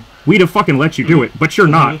thing, we'd have fucking let you do it. But you're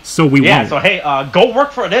not, so we won't. Yeah. So hey, go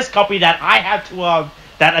work for this company that I had to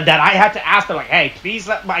that I had to ask them, like, hey, please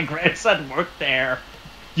let my grandson work there.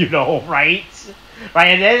 You know, right? Right,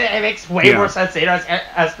 and then it makes way more sense later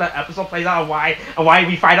as the episode plays out, why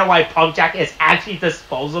we find out why Punk Jack is actually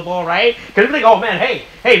disposable, right? Because we think, oh man, hey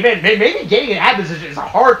man, maybe getting an ad position is a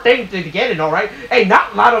hard thing to get in, all right? Hey,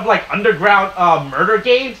 not a lot of like underground murder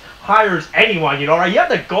games hires anyone, you know, right? You have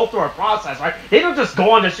to go through a process, right? They don't just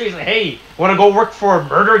go on the streets and hey, want to go work for a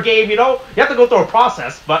murder game, you know? You have to go through a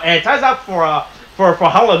process. But it turns out for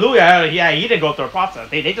Hallelujah, yeah, he didn't go through a process.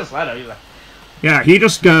 They just let him. He's like, yeah, he's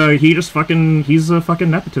a fucking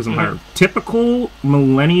nepotism hire. Typical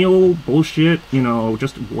millennial bullshit, you know,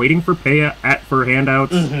 just waiting for for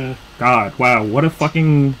handouts. God, wow, what a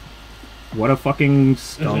fucking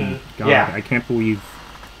scum. God, yeah. I can't believe.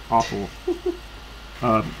 Awful.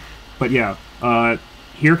 But yeah,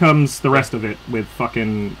 here comes the rest of it with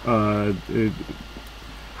fucking,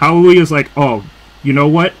 Hallelujah's like, oh, you know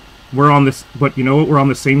what? We're on this, but you know what? We're on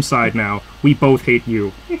the same side now. We both hate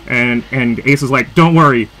you. And Ace is like, don't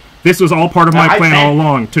worry. This was all part of my plan all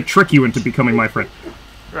along, to trick you into becoming my friend.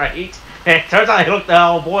 Right. And it turns out,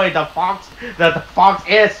 oh boy, the fox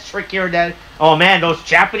is trickier than, oh man, those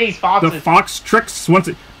Japanese foxes. The fox tricks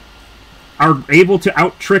are able to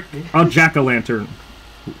out-trick a jack-o'-lantern.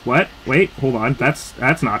 What? Wait, hold on. That's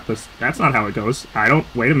not how it goes.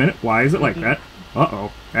 Wait a minute. Why is it like that?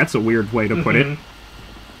 Uh-oh. That's a weird way to put it.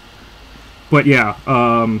 But yeah,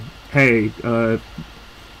 hey,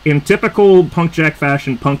 in typical Punk Jack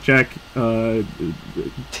fashion, Punk Jack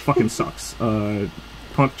fucking sucks.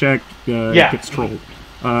 Punk Jack gets trolled.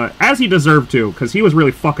 As he deserved to, because he was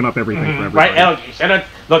really fucking up everything for everybody. Right, he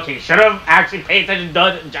should have actually paid attention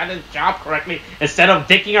and done his job correctly instead of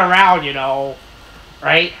dicking around, you know,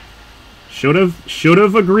 right? Should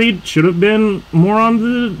have agreed, should have been more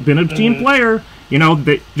been a team player. You know,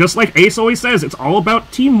 just like Ace always says, it's all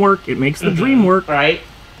about teamwork. It makes the dream work. Right?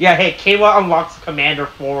 Yeah, hey, Kayla unlocks Commander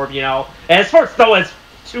form, you know. And as far as though it's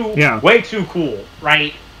way too cool,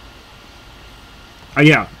 right?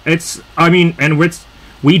 Yeah,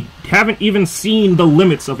 we haven't even seen the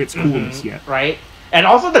limits of its coolness yet. Right? And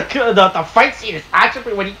also the fight scene is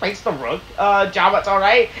actually when he fights the Rook, Jabba's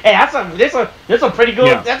alright. And that's a pretty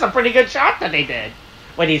good shot that they did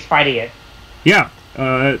when he's fighting it. Yeah.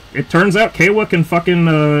 It turns out Kayla can fucking,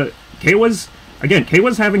 Kayla's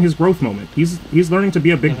having his growth moment. He's learning to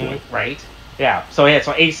be a big boy. Right. Yeah. So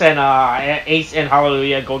Ace and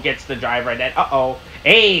Hallelujah go gets the driver and then,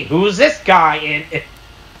 hey, who's this guy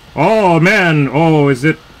oh man, it's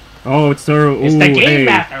the game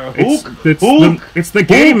master. It's the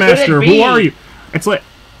game master. Who are you? It's like,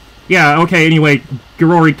 yeah, okay, anyway,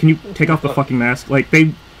 Garori, can you take off the fucking mask? Like,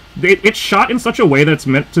 it's shot in such a way that it's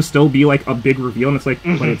meant to still be like a big reveal, and it's like,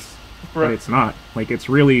 but it's not. Like, it's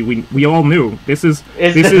really, we all knew this is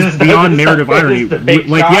beyond narrative irony.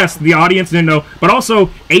 Like, yes, the audience didn't know, but also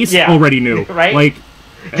Ace already knew. Right? Like,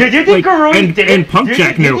 Do you think Garuri didn't? And Punk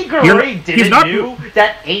Jack knew. Do you think Garuri didn't knew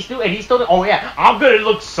that Ace knew, and he still. Oh yeah, I'm gonna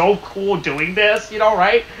look so cool doing this, you know,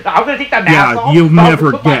 right? I'm gonna take that mask off. You'll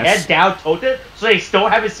never put guess. My head down, tote it, so they still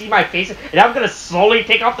haven't seen my face, and I'm gonna slowly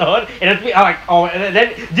take off the hood, and it'll be like, oh, and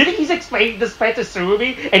then didn't he's explaining this plan to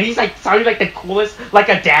Surumi, and he's like sounding like the coolest, like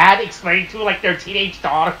a dad explaining to like their teenage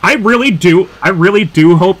daughter. I really do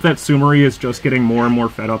hope that Sumeri is just getting more and more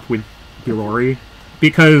fed up with Girori,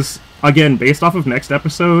 because again, based off of next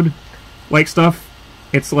episode, like stuff,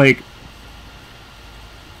 it's like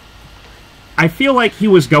I feel like he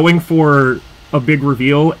was going for a big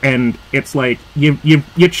reveal, and it's like you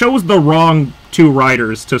chose the wrong two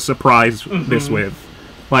riders to surprise this with.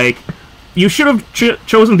 Like, you should have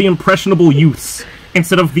chosen the impressionable youths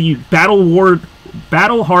instead of the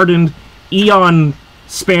battle-hardened,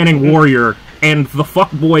 eon-spanning warrior and the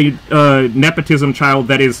fuckboy nepotism child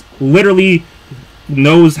that is literally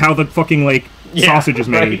knows how the fucking sausage is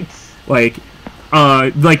made. Right.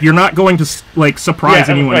 Like you're not going to surprise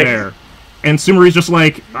anyone there. And Sumeri's just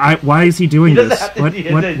like, why is he doing this?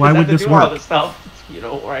 Why would this work? Stuff, you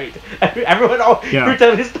know, right? Everyone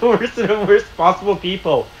pretends he's the worst of the worst possible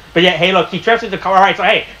people. But yeah, hey, look, he traps into the car. All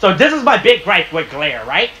right, so this is my big gripe with Glare,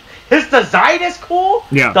 right? His design is cool.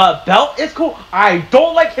 Yeah. The belt is cool. I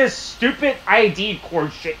don't like his stupid ID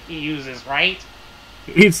cord shit he uses, right?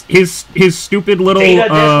 His stupid little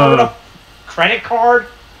credit card.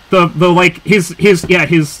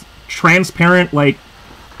 His transparent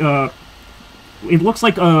it looks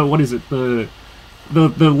like what is it, the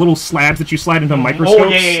little slabs that you slide into microscopes. Oh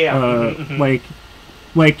yeah.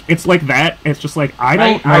 Like it's like that. It's just like I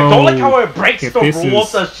don't know. I don't like how it breaks the rule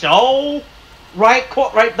of the show. Right,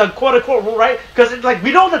 the quote-unquote rule, right? Because it's like,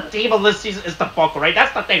 we know the theme of this season is the buckle, right?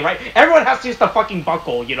 That's the thing, right? Everyone has to use the fucking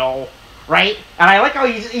buckle, you know, right? And I like how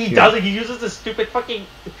he does it. He uses this stupid fucking,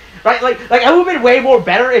 right? Like it would have been way more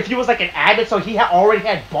better if he was like an admin, so he already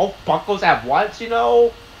had both buckles at once, you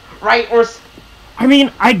know, right? Or, I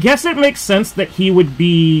mean, I guess it makes sense that he would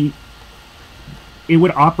be. It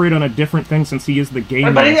would operate on a different thing since he is the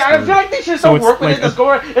game master. But I feel like they should still work with it. It's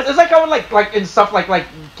like how like in stuff like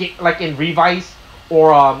in Revice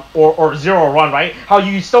or Zero Run, right? How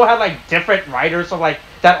you still have like different writers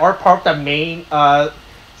that are part of the main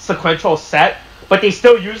sequential set, but they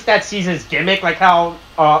still use that season's gimmick, like how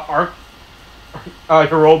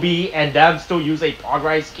Hirobi and them still use a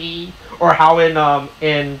progress key, or how it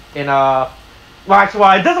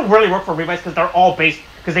doesn't really work for Revice because they're all based.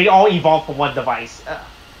 Because they all evolve from one device,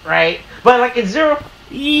 right? But like in Zero...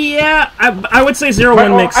 Yeah, I would say Zero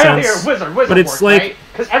One makes sense. Wizard but it's works, like... right?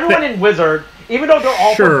 Because everyone in Wizard, even though they're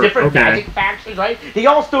all from different magic factions, right? They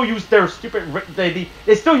all still use their stupid... They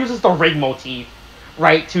still uses the ring motif,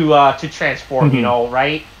 right? To transform, you know,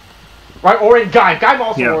 right? Right? Or in Gaim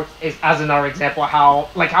also works as another example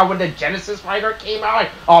how when the Genesis Rider came out,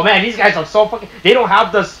 like, oh man, these guys are so fucking... They don't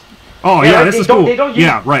have this... Oh yeah, this is cool. They don't use,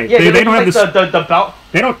 yeah, right. Yeah, they don't have this. The belt.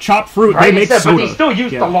 They don't chop fruit. Right? They make soda. But they still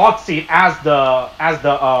use the log seed as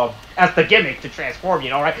the gimmick to transform. You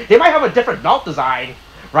know, right? They might have a different belt design,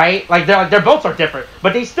 right? Like their belts are different,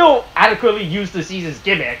 but they still adequately use the season's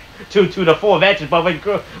gimmick to the full advantage. But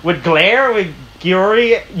with Glare, with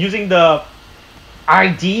Gyuri using the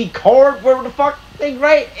ID card, whatever the fuck thing,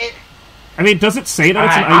 right? I mean, does it say that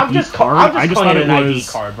it's an ID card? I'm just calling it an ID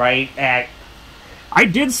card, right? I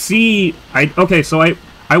did see... so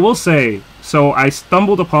I will say... So I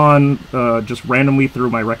stumbled upon, just randomly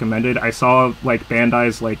through my recommended, I saw,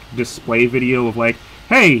 Bandai's, display video of,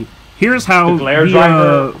 hey, here's how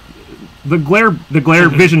the Glare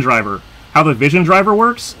Vision Driver. How the Vision Driver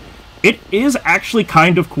works. It is actually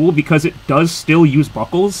kind of cool because it does still use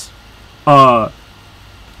buckles. Now,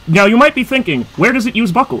 you might be thinking, where does it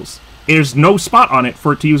use buckles? There's no spot on it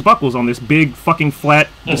for it to use buckles on this big fucking flat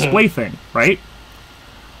display thing, right?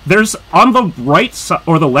 There's, on the right side,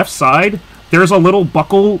 or the left side, there's a little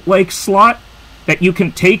buckle, slot that you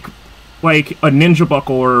can take, a ninja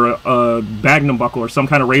buckle or a magnum buckle or some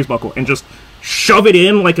kind of raised buckle and just shove it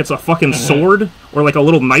in like it's a fucking sword or a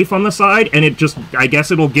little knife on the side, and it just, I guess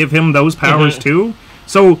it'll give him those powers too.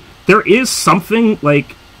 So there is something,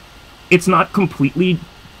 it's not completely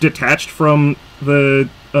detached from the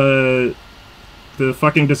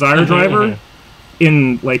fucking Desire Driver.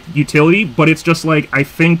 In utility, but it's just I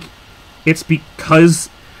think it's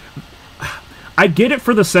because I get it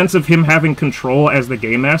for the sense of him having control as the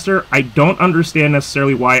game master. I don't understand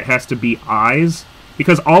necessarily why it has to be eyes,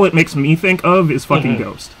 because all it makes me think of is fucking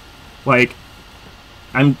Ghost.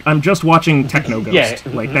 I'm just watching Techno Ghost.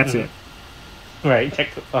 That's it. Right.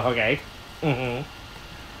 Okay.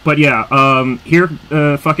 But yeah, here,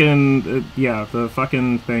 the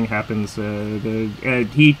fucking thing happens.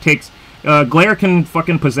 He takes, Glare can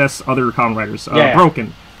fucking possess other Kamen Riders.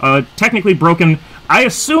 Broken. Technically broken. I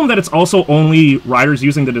assume that it's also only riders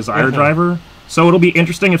using the Desire Driver, so it'll be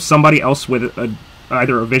interesting if somebody else with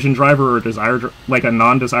either a Vision Driver or a Desire, like a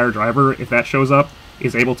non-Desire Driver, if that shows up,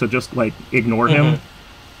 is able to just, like, ignore him.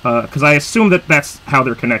 Because I assume that that's how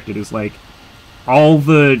they're connected, is, like, all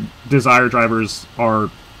the Desire Drivers are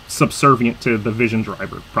subservient to the Vision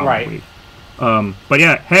Driver, probably. Right. But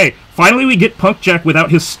yeah, hey, finally we get Punk Jack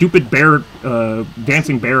without his stupid bear,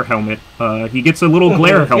 dancing bear helmet. He gets a little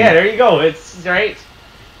Glare helmet. Yeah, there you go. It's right.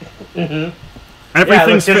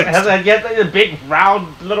 Everything's fixed. It has a big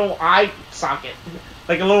round little eye socket,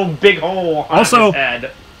 like a little big hole on his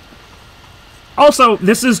head. Also,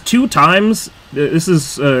 this is 2 times. This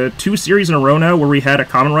is 2 series in a row now where we had a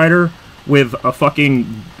Kamen Rider with a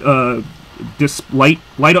fucking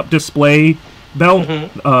light up display belt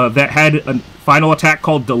that had a final attack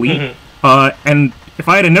called Delete. And if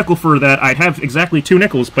I had a nickel for that, I'd have exactly 2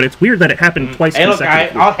 nickels. But it's weird that it happened twice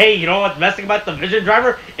consecutively. Hey, you know what's messing about the Vision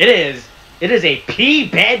Driver? It is a P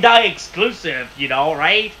Bandai exclusive. You know,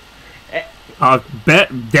 right?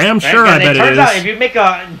 Damn sure I bet it is. It turns out if you make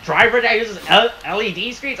a driver that uses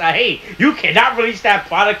LED screens, hey, you cannot release that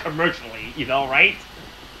product commercially. You know, right?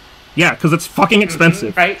 Yeah, because it's fucking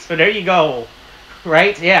expensive. Right, so there you go.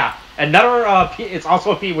 Right, yeah. Another, it's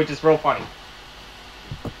also a P, which is real funny.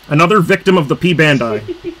 Another victim of the P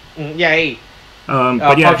Bandai. Yeah, hey.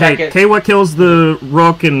 But yeah, hey, Keiwa kills the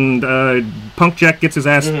Rook and Punk Jack gets his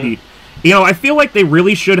ass beat. You know, I feel like they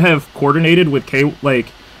really should have coordinated with like,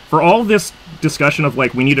 for all this discussion of,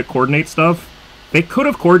 like, we need to coordinate stuff, they could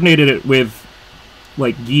have coordinated it with,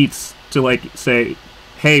 like, Geats to, like, say,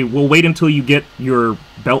 hey, we'll wait until you get your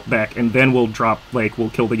belt back, and then we'll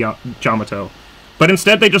kill the Yamato. But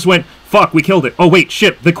instead, they just went, fuck, we killed it. Oh, wait,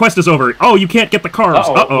 shit, the quest is over. Oh, you can't get the carbs.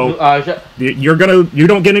 You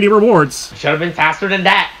don't get any rewards. Should have been faster than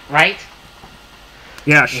that, right?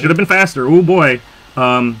 Yeah, should have been faster. Oh, boy.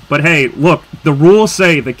 But hey, look, the rules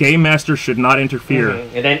say the Game Master should not interfere.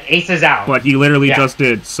 And then Ace is out. But he literally just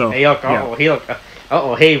did, so... Hey, look,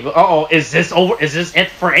 is this over? Is this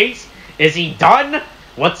it for Ace? Is he done?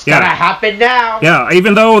 What's gonna happen now? Yeah,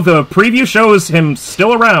 even though the preview shows him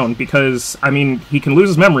still around, because, I mean, he can lose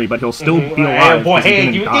his memory, but he'll still be alive because he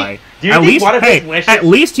didn't die. Do you think one of his wishes... At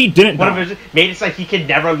least he didn't die. Made it so he can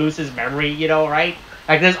never lose his memory, you know, right?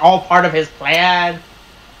 Like, this is all part of his plan,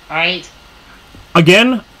 right?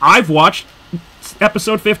 Again, I've watched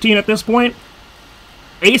episode 15 at this point.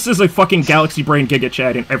 Ace is a fucking Galaxy Brain Giga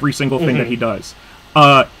Chad in every single thing that he does.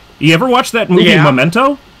 You ever watch that movie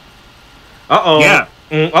Memento? Yeah.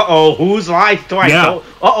 Whose life do I know?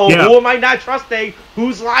 Who am I not trusting?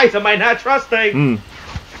 Whose life am I not trusting?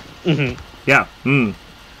 Yeah.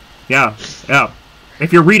 Yeah.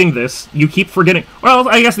 If you're reading this, you keep forgetting... Well,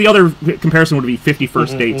 I guess the other comparison would be 50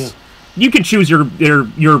 First Dates. You can choose your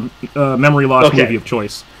memory loss movie of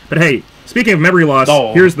choice. But hey, speaking of memory loss,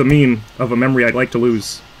 here's the meme of a memory I'd like to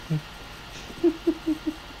lose.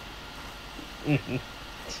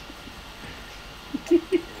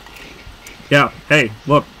 Yeah, hey,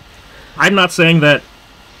 look. I'm not saying that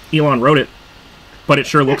Elon wrote it, but it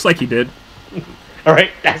sure looks like he did.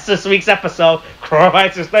 Alright, that's this week's episode.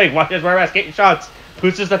 Coronavirus is thing. Watch his rare ass getting shots.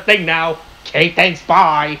 Who's just a thing now. Okay, thanks,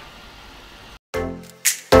 bye.